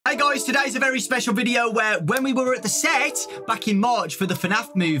Hey guys, today's a very special video where when we were at the set back in March for the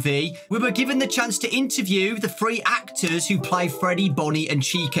Fnaf movie, we were given the chance to interview the three actors who play Freddy, Bonnie and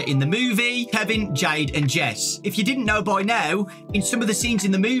Chica in the movie, Kevin, Jade and Jess. If you didn't know by now, in some of the scenes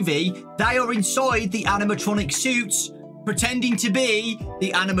in the movie, they are inside the animatronic suits pretending to be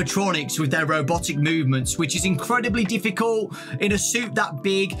the animatronics with their robotic movements, which is incredibly difficult in a suit that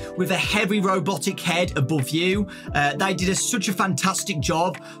big with a heavy robotic head above you. They did such a fantastic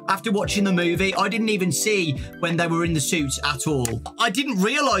job. After watching the movie, I didn't even see when they were in the suits at all. I didn't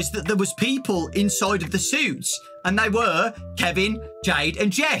realise that there was people inside of the suits, and they were Kevin, Jade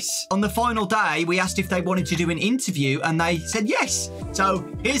and Jess. On the final day, we asked if they wanted to do an interview and they said yes. So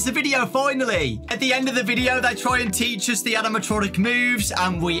here's the video finally. At the end of the video, they try and teach us the animatronic moves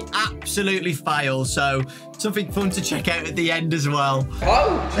and we absolutely fail. So something fun to check out at the end as well.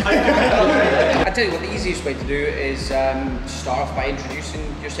 Hello! I tell you what, the easiest way to do it is start off by introducing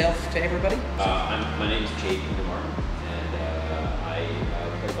yourself to everybody. My name is Jade and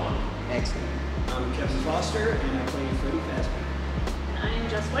I play Bonnie. Excellent. I'm Kevin Foster, and I play Freddy Fazbear. And I am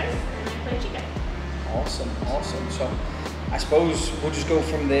Jess Weiss, and I play Chica. Awesome, awesome. So, I suppose we'll just go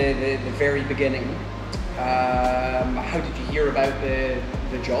from the very beginning. How did you hear about the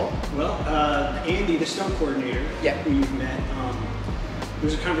job? Well, Andy, the stunt coordinator, who you've met, there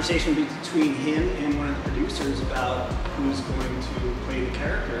was a conversation between him and one of the producers about who's going to play the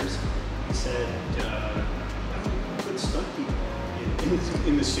characters. He said, put stunt people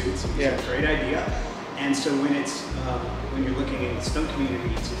in the suits. It's a great idea. And so when you're looking in the stunt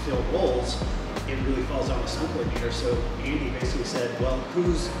community to fill roles, it really falls on the stunt coordinator. So Andy basically said, well,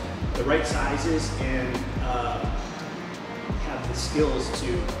 who's the right sizes and have the skills to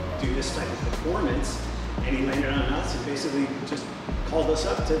do this type of performance? And he landed on us and basically just called us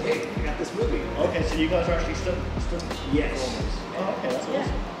up and said, hey, I got this movie. Okay, so you guys are actually stunt Yes. Oh, okay, that's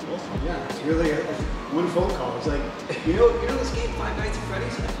awesome. Awesome. Yeah, it's really one phone call. It's like, you know this game, Five Nights at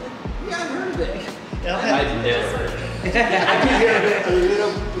Freddy's? I'm like, yeah, I've heard of it. I've never heard of it. I did hear of it a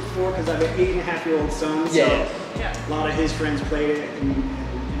little before because I have an 8.5-year-old son. So a lot of his friends played it, and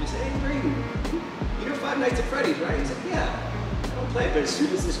I said, hey, Brayden, you know Five Nights at Freddy's, right? He said, yeah. I don't play it, but as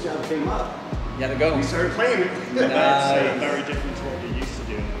soon as this job came up, we started playing it. That's very different to what you're used to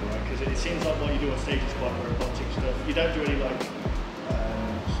doing, right? Because it seems like what you do on stage is quite robotic stuff. You don't do any like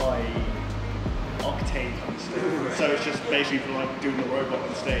high octane kind of stuff. So it's just basically like doing the robot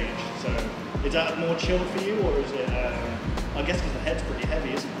on stage. So is that more chill for you, or is it? I guess because the head's pretty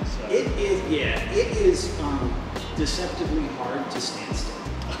heavy, isn't it? So. It is. Yeah, it is deceptively hard to stand still.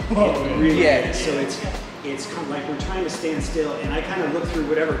 Oh, really is. So it's kind of like we're trying to stand still, and I kind of look through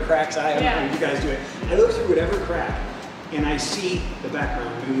whatever cracks I don't know how you guys do it. I look through whatever crack, and I see the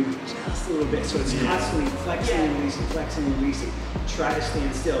background move just a little bit. So it's constantly flexing and releasing, flexing and releasing. Try to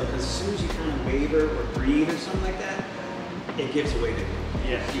stand still, because as soon as you kind of waver or breathe or something like that, it gives away the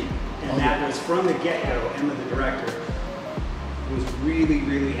heat. And that was from the get-go. Emma, the director, was really,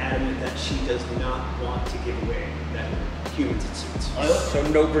 really adamant that she does not want to give away that humans in suits. So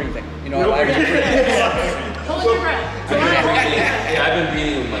no breathing. You know, no breathing. Hold your breath. I've been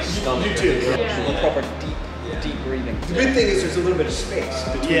breathing with my stomach. You too. Proper deep breathing. The good thing is there's a little bit of space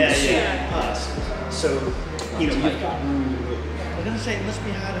between the suit and us. So, you know, you've got room to move. I was going to say, it must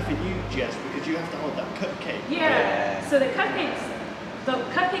be harder for you, Jess, because you have to hold that cupcake. Yeah. So the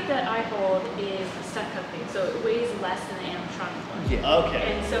cupcake that I hold is a stunt cupcake, so it weighs less than the animatronic one. Yeah.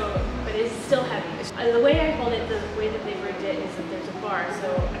 Okay. And so, but it's still heavy. The way I hold it, the way that they've rigged it is that there's a bar, so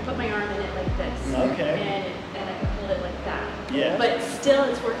I put my arm in it like this. Okay. And I can hold it like that. Yeah. But still,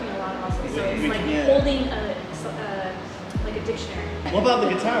 it's working a lot of muscles, so it's like holding like a dictionary. What about the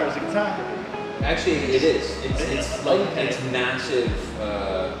guitar? Is the guitar heavy? Actually, it is. It's like it's massive,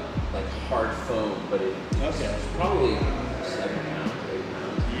 like hard foam, but it's probably 7 pounds, 8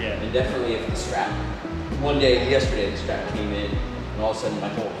 pounds. Yeah. And definitely if the strap. Yesterday, the strap came in, and all of a sudden my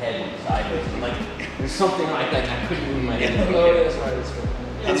whole head went sideways. And like there's something like that, and I couldn't move my head. Oh, that's right.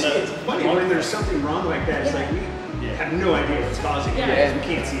 That's right. It's funny when there's something wrong like that. It's like we have no idea what's causing it. Yeah. We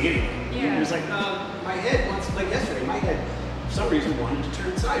can't see anything. Yeah. It was like my head like yesterday. My head, for some reason, wanted to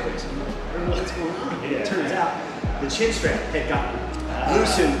turn sideways. I'm like, I don't know what's going on. And it turns out the chin strap had gotten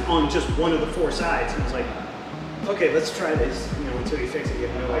loosened on just one of the 4 sides. And I was like, okay, let's try this. You know, until you fix it, you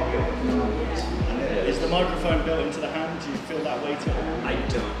have no idea what the problem is. Is the microphone built into the hand? Do you feel that weight at all? I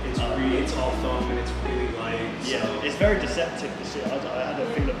don't. It's all foam and it's really light. Yeah, so. It's very deceptive, the suit. I had a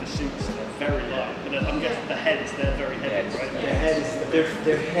feel of the suits, and they're very light. But I'm guessing the heads, they're very heavy, right? The head is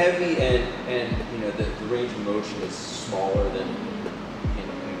they're heavy, and you know the range of motion is smaller than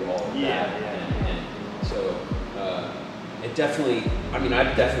all of that. And so it definitely, I mean,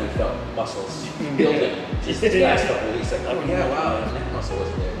 I've definitely felt muscles building just the last couple of weeks. Like, oh yeah, wow, that neck muscle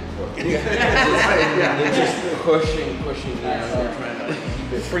wasn't there before. They're just pushing, you know, trying to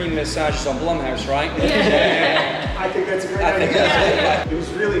keep it. Free massages on Blumhouse, right? Yeah. I think that's a great idea. It was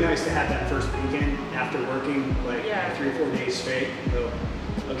really nice to have that first weekend after working like 3 or 4 days straight. Go,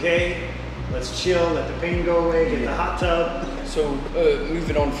 okay, let's chill, let the pain go away, get the hot tub. So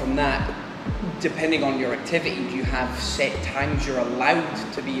moving on from that, depending on your activity, do you have set times you're allowed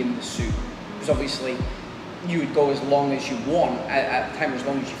to be in the suit? Because obviously you would go as long as you want, at a time as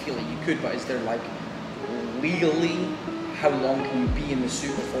long as you feel like you could, but is there like legally, how long can you be in the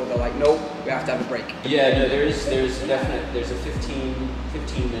suit before they're like, nope, we have to have a break? Yeah, no, there's a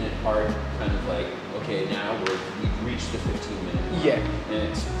 15 minute part, kind of like, okay, now we've reached the 15 minute mark. Yeah. And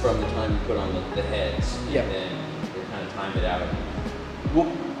it's from the time you put on the heads, and then we kind of time it out.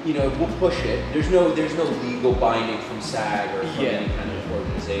 We'll push it. There's no legal binding from SAG or from any kind of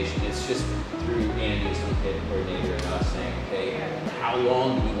organization. It's just through Andy, as the pit coordinator, and us saying, okay, how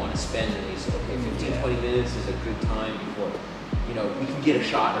long do we want to spend in these? Okay, 15, 20 minutes is a good time before, we can get a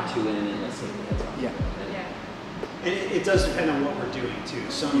shot or two in and then let's take the heads off. And it does depend on what we're doing too.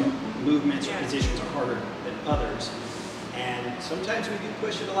 Some movements or positions are harder than others. And sometimes we do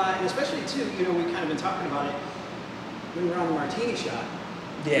push it a lot, and especially too, we kind of been talking about it when we're on the martini shot.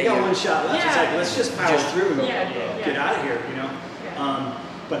 We got one shot left. It's like, let's just power through and get out of here,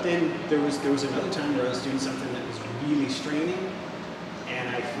 But then there was another time where I was doing something that was really straining, and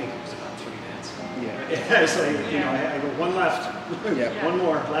I think it was about 3 minutes. It's like, I go, one left, one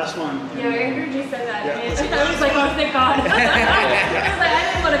more, last one. Yeah, I heard you say that. And I was like, oh, thank God. I was like, I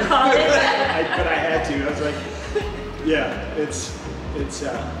didn't want to call it. But I had to. I was like,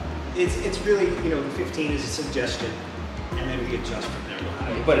 it's really, the 15 is a suggestion, and then we adjust from there.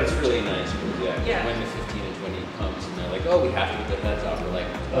 But it's really nice because when the 15 and 20 comes and they're like, oh, we have to get the heads off. We're like,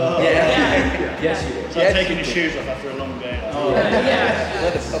 yes, you do. It's like taking your shoes off after a long day.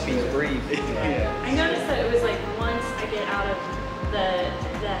 Let the puppies breathe. I noticed that it was like once I get out of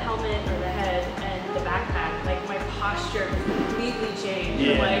the helmet or the head and the backpack, like my posture completely changed.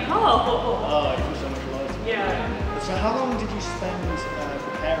 I'm like, oh, you feel so much lighter. Yeah. So how long did you spend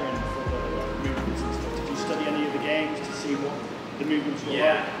preparing for the movements and stuff? Did you study any of the games to see what the movements were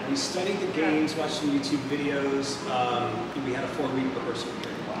like? We studied the games, watched some YouTube videos, and we had a 4-week rehearsal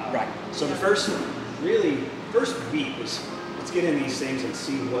period. Wow. Right. So the first week was, let's get in these things and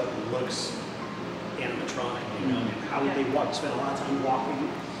see what looks animatronic, and how would they walk. Spent a lot of time walking,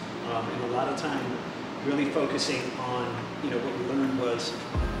 and a lot of time really focusing on, what we learned was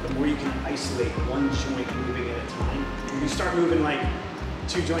the more you can isolate one joint moving at a time. When you start moving like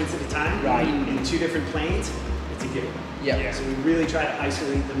 2 joints at a time, in 2 different planes, it's a giveaway. So we really try to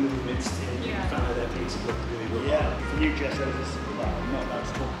isolate the movements, and we found out that makes it look really well. For you, Jess, there was this, I'm not allowed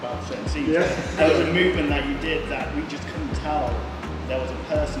to talk about certain scenes. There was a movement that you did that we just couldn't tell there was a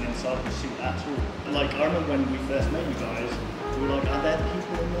person inside the suit at all. Like, I remember when we first met you guys, we were like, are there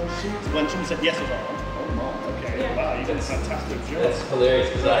people in those suits? When someone said yes, I was like, oh my, okay, wow, you did a fantastic job. That's hilarious,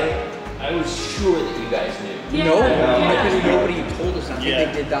 because I was sure that you guys knew. No, because nobody told us. I think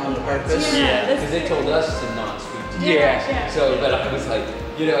they did that on purpose. Because they told us to not speak to you. So, but I was like,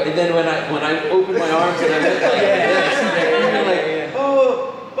 and then when I opened my arms and I went like this, and you're like,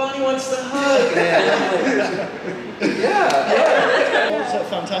 oh, Bonnie wants to hug. And What's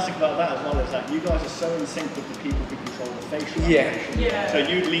fantastic about that as well is that you guys are so in sync with the people who control the facial animation. So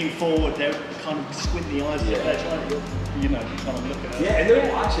you'd lean forward, they'd kind of squint the eyes, they're trying to, trying to look at us. And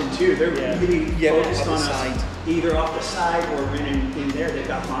they're watching too. They're really focused on us, either off the side or in there. They've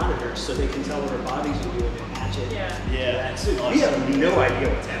got monitors, so they can tell what our bodies are doing and match it. So we have no idea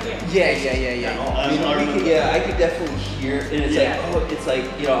what's happening. I could definitely hear, and it's like,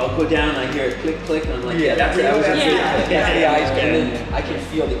 I'll go down, I hear it click, click, and I'm like, that's it. The eyes, and then I can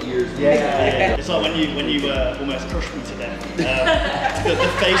feel the ears. It's like when you almost crushed me to death. The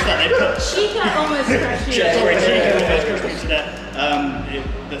face that they put. Chica almost crushed you. Sorry, Chica almost crushed me to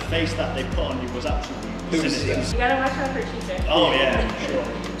death. The face that they put on you was absolutely sinister. You gotta watch out for Chica. Oh yeah, sure.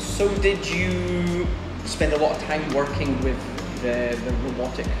 So did you spend a lot of time working with the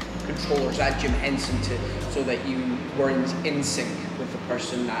robotic controllers at Jim Henson so that you were in sync with the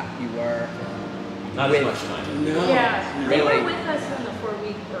person that you were? Not as much time. No. Yeah, they were with us in the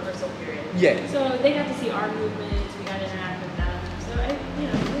 4-week rehearsal period. So they got to see our movements, we got to interact with them. So we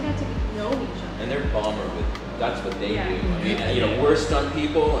got to know each other. And they're bomber with, that's what they do. I mean, we're stunt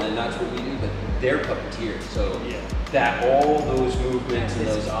people and that's what we do, but they're puppeteers. So that all those movements and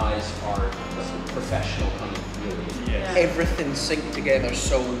those eyes are professional coming through. Everything synced together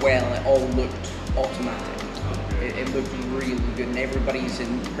so well, it all looked automatic. it looked really good, and everybody's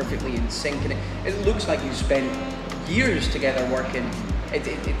perfectly in sync, and it looks like you spent years together working.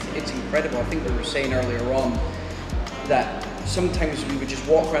 It's incredible. I think we were saying earlier on that sometimes we would just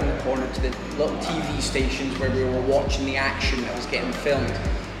walk around the corner to the little TV stations where we were watching the action that was getting filmed,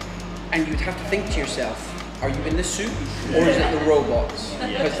 and you'd have to think to yourself, are you in the suit or is it the robots?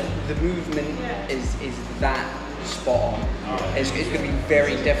 Because the movement is that spot on. It's going to be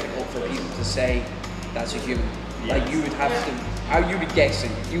very difficult for people to say that's a human. Like you would have to, you would be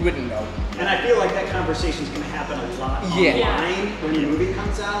guessing, you wouldn't know. And I feel like that conversation's going to happen a lot online when the movie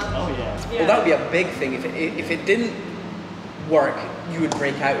comes out. Oh yeah. Well, that would be a big thing. If it didn't work, you would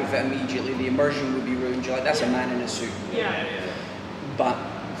break out of it immediately. The immersion would be ruined. You're like, that's a man in a suit. But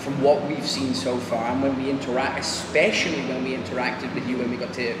from what we've seen so far, and when we interact, especially when we interacted with you, when we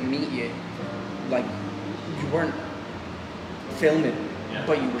got to meet you, like you weren't filming,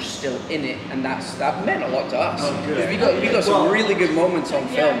 but you were still in it, and that meant a lot to us. Oh, good. We got some really good moments on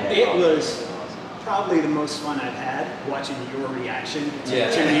film. It was probably the most fun I've had watching your reaction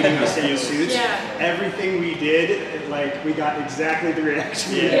to meeting us in suits. Everything we did, like we got exactly the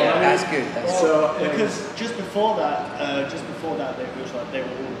reaction we wanted. That's good. So because just before that, it was like they were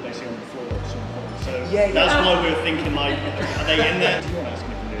all basically on the floor at some point. So that's why we were thinking like, are they in there? You want to ask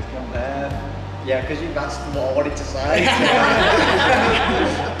anything to do? Yeah, because you've asked what I wanted to say.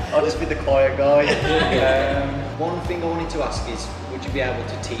 I'll just be the quiet guy. One thing I wanted to ask is, would you be able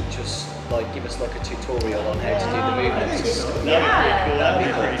to teach us, like, give us like a tutorial on how to do the movements? That'd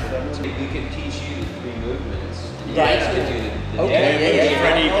be pretty fun. We could teach you the 3 movements. Right. To do the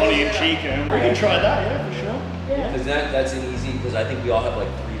Freddy, Bonnie, and Chica. We can try that, for sure. Because that's an easy, because I think we all have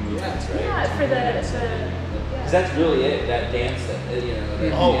like 3 movements, right? Yeah, for the Because that's really it, that dance, that dance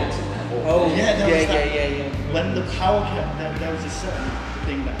and that whole thing. When the power, there was a certain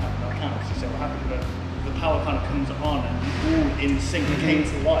thing that happened, I can't actually say what happened, but the power kind of comes on and you all in sync came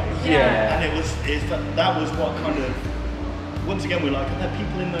to life. And that was what kind of, once again, we're like, are there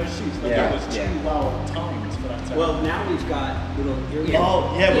people in those suits? Like, that was too well timed for that time. Well, now we've got little earbuds.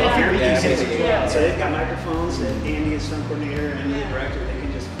 Oh, yeah, well, yeah. So they've got microphones, and Andy is stunt coordinator and the director, they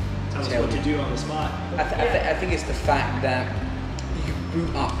can just tell us what to do on the spot. I think it's the fact that you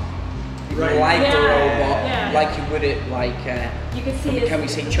boot up. Right. Like a robot, like you would it, like, you can see can we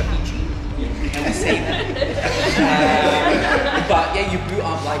say Chuck E. Cheese? Can we say that? But yeah, you boot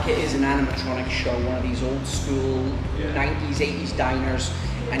up like it is an animatronic show, one of these old school 90s, 80s diners,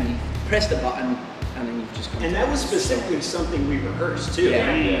 and you press the button, and then you've just come And that was specifically something we rehearsed too.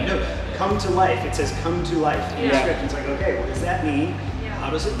 Come to life, it says come to life in the script. It's like, okay, what does that mean? How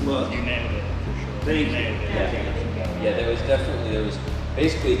does it look? You nailed it, for sure. Thank you. Yeah, there was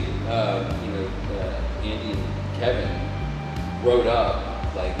basically, Andy and Kevin wrote up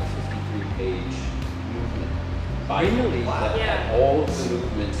like a 53-page movement Bible that had all of the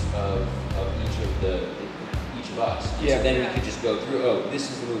movements of each of us. So then we could just go through, this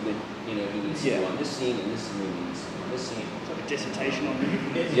is the movement, he needs to do on this scene, and this is the movement he needs to do on this scene. It's like a dissertation on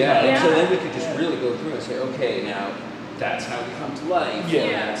movement. And so then we could just really go through and say, okay, now that's how we come to life,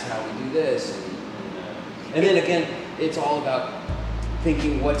 and that's how we do this. And then again, it's all about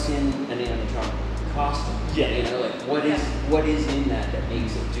thinking what's in an animatronic costume. Like what is in that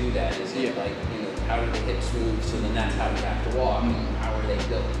makes it do that? Is it like, how do the hips move? So then that's how we have to walk. And how are they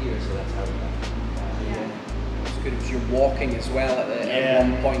built here? So that's how we have to It's good because you're walking as well at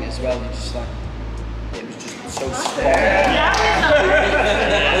one point as well. You're just like, it was just so spot.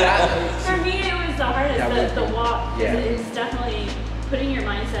 For me, it was the hardest, the walk. It's definitely putting your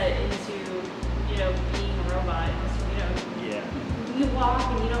mindset into, being a robot. You walk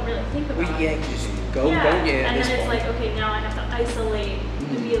and you don't really think about it. You just go, don't you? And then it's like, okay, now I have to isolate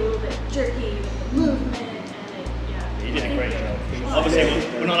and be a little bit jerky with the movement, and You did a great job. Obviously,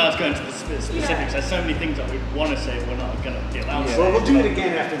 we're not allowed to go into the specifics. There's so many things that we want to say, we're not going to be allowed to. Well, we'll do it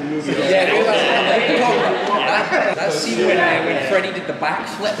again after the movie. That scene when Freddy did the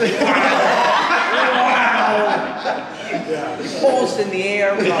backflip. Paused in the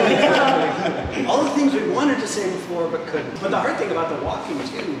air. All the things we wanted to say before but couldn't. But the hard thing about the walking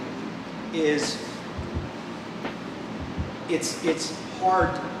too is it's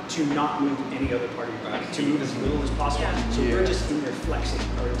hard to not move any other part of your body, to move as little as possible. So we're just in there flexing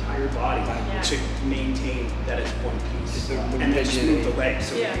our entire body to maintain that it's one piece. And then just move the legs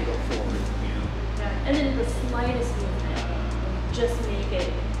so we can go forward. And then the slightest movement, just make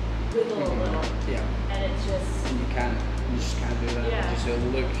it wiggle a little. And it's just... You just can't do that. Just it'll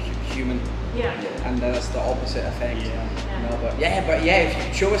look human. And that's the opposite effect. But if you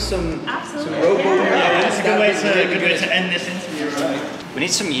could show us some robo that's a good way to end this interview. We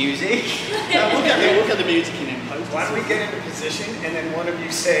need some music. We'll get the music in post. Why don't we get into position and then one of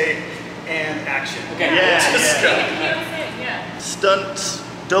you say, and action. Okay. Yeah. Stunt,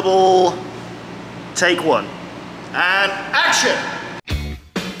 double, take one. And action!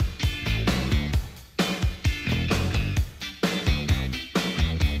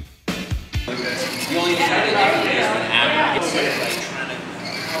 The only thing I did is when Adam gets like trying to,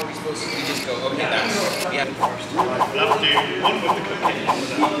 how are we supposed to, we just go, okay, that's, we have it first. We'll have to do one with the cookie, one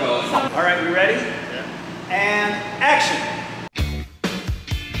without. All right, we ready? Yeah. And action.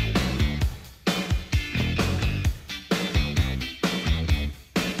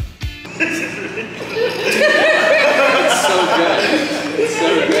 It's so good. It's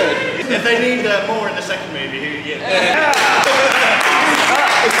so good. If they need more in the second movie, who you get?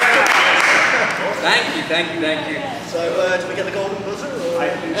 Thank you. So, did we get the golden buzzer? Or? I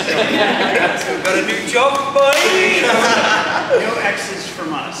think so. Got a new job, boy! No X's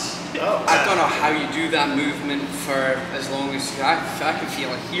from us. Oh. I don't know how you do that movement for as long as I can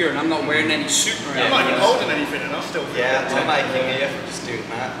feel it here, and I'm not wearing any suit or I'm not even holding anything, and I'll still feel Yeah, it. I'm making you for just doing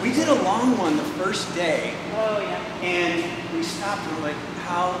that. We did a long one the first day, Oh, yeah. and we stopped and we're like,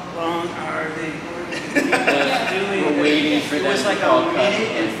 how long are they doing? We're waiting for It them was to like call a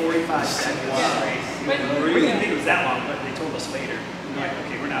minute and 45 seconds. Yeah. But, We didn't think it was that long, but they told us later. And we're like,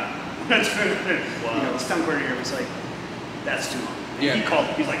 okay, we're not doing it. Wow. You know, the stunt coordinator was like, that's too long. Yeah. He called,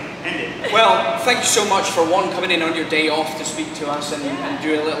 he's like, end it. Well, thank you so much for one, coming in on your day off to speak to us and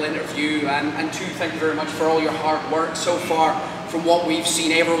do a little interview, and two, thank you very much for all your hard work so far. From what we've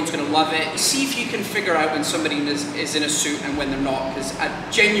seen, everyone's going to love it. See if you can figure out when somebody is in a suit and when they're not, because I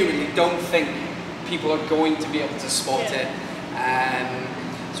genuinely don't think people are going to be able to spot it.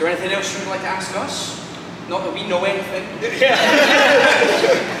 Is there anything else you would like to ask us? Not that we know anything.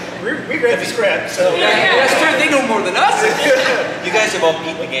 We read the script, so. That's true, they know more than us. You guys have all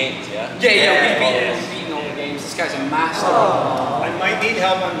beat the games, yeah? We've beaten all the games. This guy's a master. I might need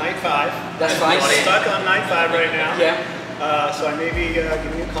help on night 5. That's fine. I'm stuck on night 5 right now. Yeah. So I may be giving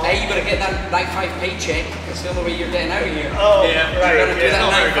you a call. Hey, you gotta get that night 5 paycheck. That's the only way you're getting out of here. Oh, Yeah, right. You gotta do that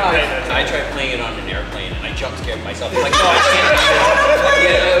night 5. I tried playing it on an airplane and I jump scared myself. I was like, no, I can't do that.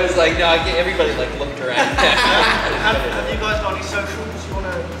 Yeah, it was like, no, I can't. Everybody like looked around. Have you guys got any socials you want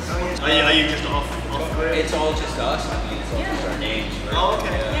to? Are you just off grid? It's all just us. I mean, it's all just our names. Right? Oh, okay.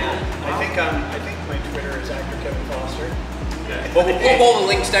 yeah. I think my Twitter is actor Kevin Foster. But we'll put all the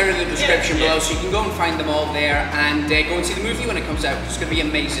links down in the description below, so you can go and find them all there and go and see the movie when it comes out. It's going to be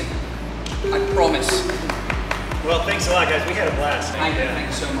amazing. I promise. Well, thanks a lot, guys. We had a blast. Thank you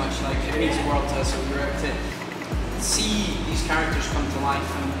so much. Like, it means the world to us. We were able to see these characters come to life,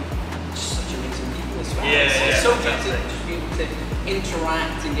 and just such amazing people as well. It's so good to just be able to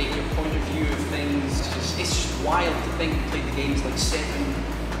interact and get your point of view of things. It's just wild to think we played the games like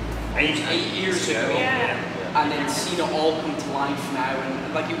 8 years ago. And then seeing it all come to life now,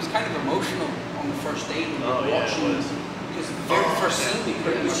 and like it was kind of emotional on the first day when we were watching, because the very first scene we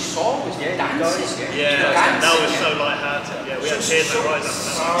pretty much saw was the dancing. That was so light-hearted. Yeah, we had tears in our eyes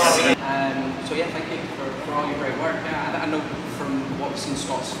after that. So yeah, thank you for all your great work. I know from what we've seen,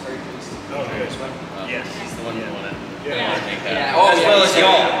 Scott's very pleased as well. Yes, He's the one who won it. Yeah. Oh, As well as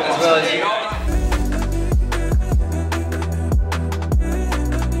y'all.